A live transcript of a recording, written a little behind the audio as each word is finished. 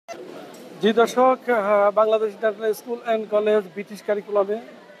জি দর্শক, Bangladesh international school and college British কারিকুলামে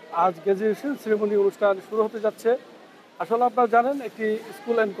আজ graduation ceremony অনুষ্ঠান শুরু হতে যাচ্ছে। আসলে আপনারা জানেন, একটি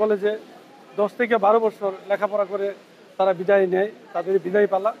স্কুল অ্যান্ড কলেজে 10 থেকে 12 বছর লেখাপড়া করে তারা বিদায় নেয়, তাদের বিদায়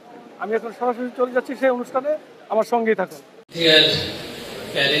পালা। আমি এখন সরাসরি চলে যাচ্ছি সেই অনুষ্ঠানে, আমার সঙ্গেই থাকুন। Dear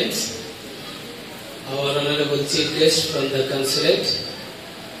parents, our honorable chief guest from the consulate,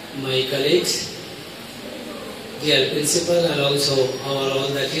 my colleagues, dear principal, and also all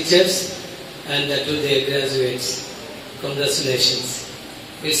the teachers and the today graduates, congratulations.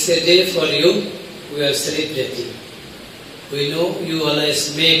 It's a day for you, we are celebrating. We know you always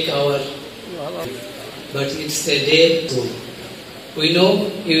make our, but it's a day too. We know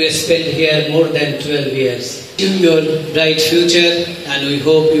you spent here more than 12 years. Your bright future, and we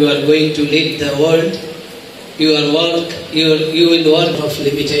hope you are going to lead the world. You will work of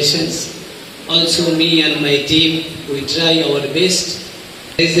limitations. Also me and my team, we try our best.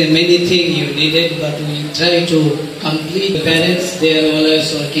 There is many things you needed, but we try to complete. The parents, they are always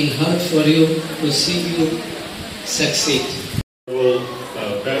working hard for you to see you succeed.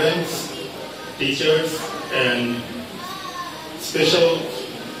 Parents, teachers, and special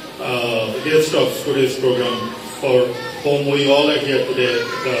guest of today's program, for whom we all are here today,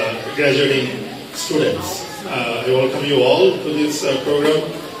 the graduating students. I welcome you all to this program.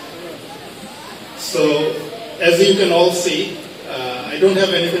 So, as you can all see, I don't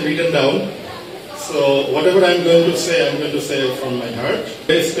have anything written down. So, whatever I'm going to say from my heart.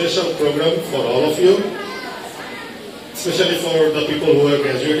 Very special program for all of you, especially for the people who are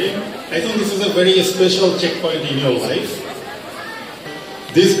graduating. I think this is a very special checkpoint in your life.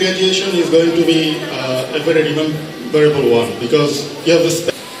 This graduation is going to be a very rememberable one, because you have this.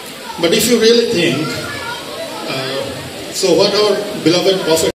 But if you really think, so what our beloved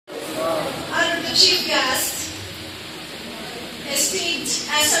Prophet, Honorable Chief Guest, esteemed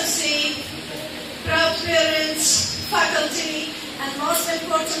associate, proud parents, faculty, and most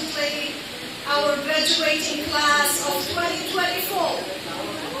importantly, our graduating class of 2024.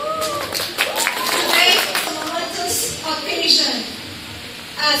 Today is a momentous occasion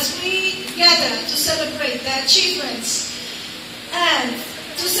as we gather to celebrate the achievements and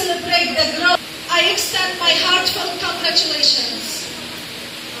to celebrate the growth. I extend my heartfelt congratulations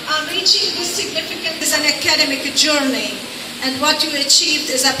on reaching this significant an academic journey, and what you achieved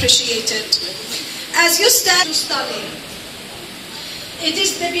is appreciated. As you stand to study, it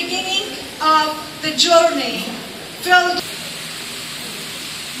is the beginning of the journey filled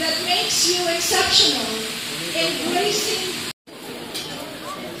that makes you exceptional, embracing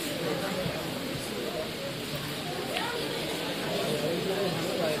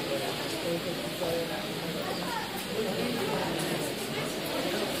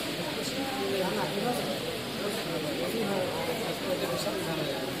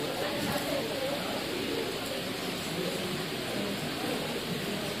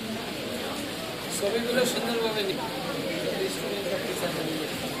ছবিগুলো সুন্দরভাবে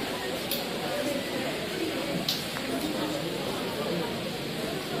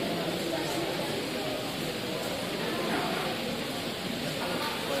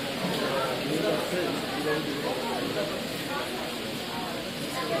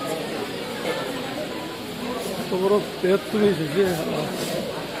তো বড় পেট তুমি এসেছে,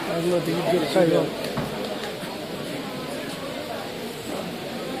 এগুলো দিকে খাইব।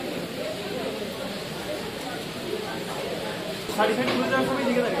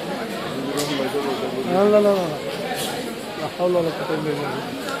 لا لا لا لا حول ولا قوة إلا بالله.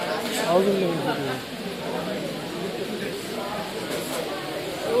 أعوذ بالله من الشيطان.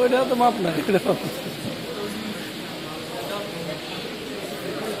 وده तो माप नहीं।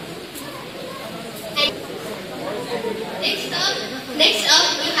 Next up,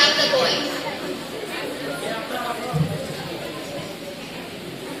 we have the boys.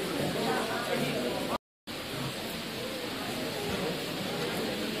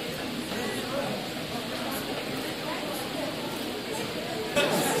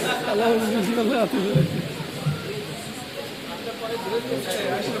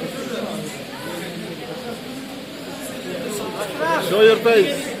 Show your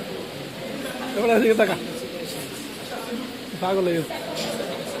face. Evola así que está acá. Pago le digo.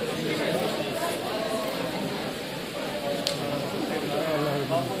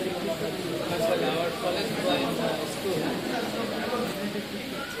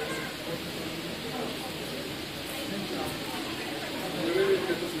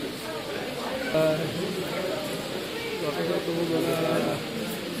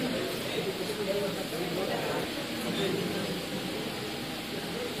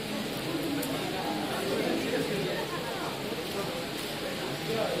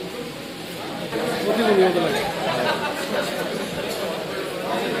 Ceremony হতে লাগে।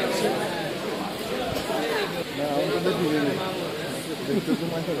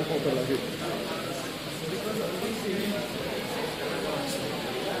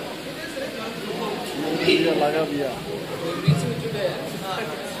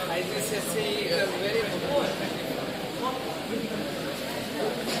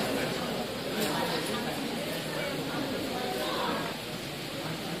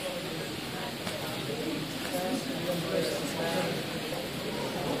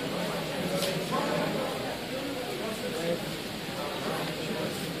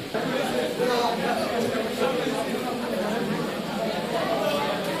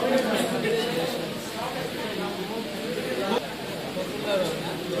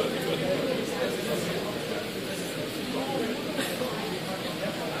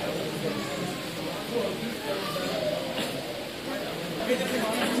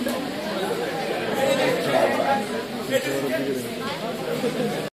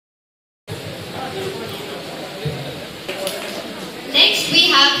 Next, we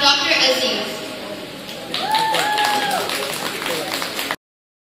have Dr. Aziz.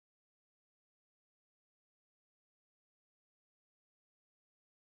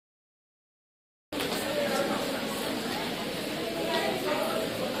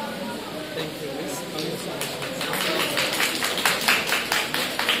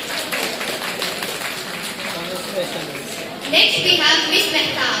 Next, we have Miss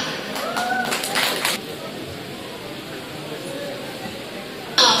Mehtab.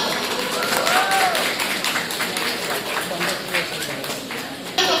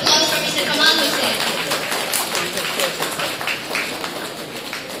 Applause for Mr. Kamal Hussain.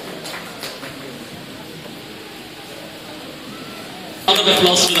 Round of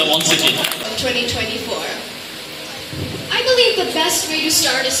applause to them once again. 2024. I believe the best way to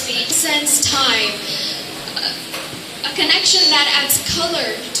start a speech sense time, a connection that adds color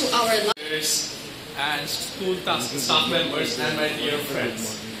to our lives. And school staff members and my dear friends,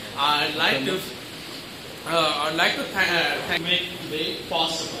 I'd like to thank make today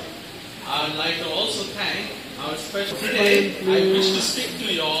possible. I'd like to also thank our special today. I wish to speak to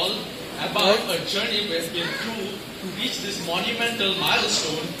you all about a journey we've been through to reach this monumental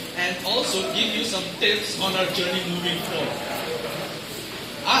milestone, and also give you some tips on our journey moving forward.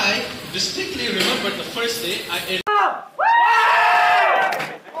 I distinctly remember the first day I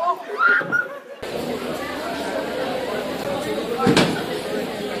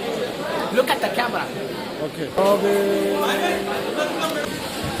Look at the camera. Okay,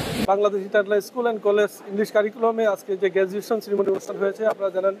 Bangladesh international school and college English কারিকুলামে আজকে যে graduation ceremony অনুষ্ঠান হয়েছে,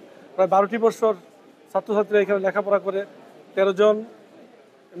 আপনারা জানেন প্রায় 12টি বছর ছাত্রছাত্রীরা এখানে লেখাপড়া করে 13 জন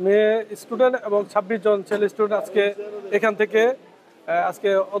মেয়ে স্টুডেন্ট এবং 26 জন ছেলে স্টুডেন্ট আজকে এখান থেকে আজকে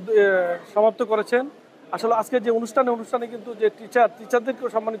সমাপ্ত করেছেন। আসলে আজকে যে অনুষ্ঠানে কিন্তু যে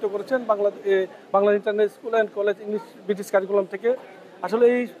টিচারদেরকেও সম্মানিত করেছেন Bangla international school and college English British curriculum থেকে। আসলে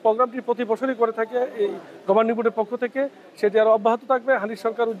এই প্রোগ্রামটি প্রতি বছরই করে থাকে এই গভর্নিং বোর্ডের পক্ষ থেকে, সেটি আরও অব্যাহত থাকবে। হানিফ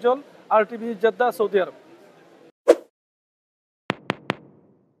সরকার উজ্জ্বল, RTV জেদ্দা, সৌদি আরব।